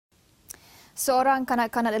Seorang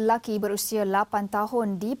kanak-kanak lelaki berusia 8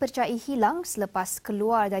 tahun dipercayai hilang selepas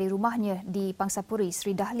keluar dari rumahnya di pangsapuri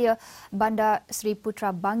Seri Dahlia, Bandar Seri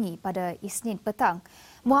Putra, Bangi pada Isnin petang.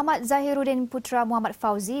 Muhammad Zahiruddin Putra Muhammad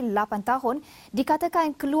Fauzi, 8 tahun,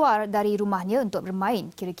 dikatakan keluar dari rumahnya untuk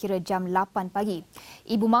bermain kira-kira jam 8 pagi.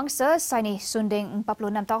 Ibu mangsa Saini Sunding,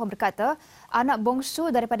 46 tahun berkata, anak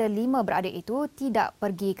bongsu daripada 5 beradik itu tidak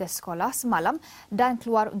pergi ke sekolah semalam dan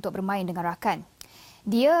keluar untuk bermain dengan rakan.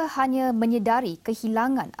 Dia hanya menyedari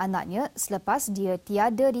kehilangan anaknya selepas dia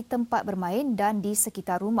tiada di tempat bermain dan di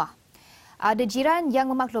sekitar rumah. Ada jiran yang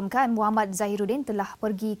memaklumkan Muhammad Zahiruddin telah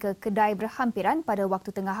pergi ke kedai berhampiran pada waktu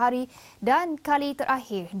tengah hari dan kali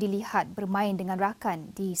terakhir dilihat bermain dengan rakan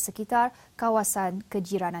di sekitar kawasan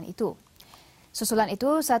kejiranan itu. Susulan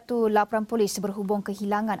itu, satu laporan polis berhubung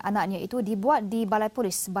kehilangan anaknya itu dibuat di Balai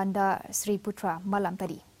Polis Bandar Seri Putra malam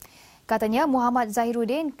tadi. Katanya Muhammad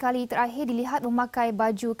Zahiruddin kali terakhir dilihat memakai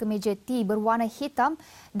baju kemeja T berwarna hitam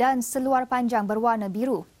dan seluar panjang berwarna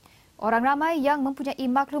biru. Orang ramai yang mempunyai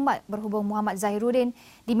maklumat berhubung Muhammad Zahiruddin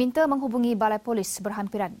diminta menghubungi Balai Polis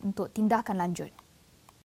berhampiran untuk tindakan lanjut.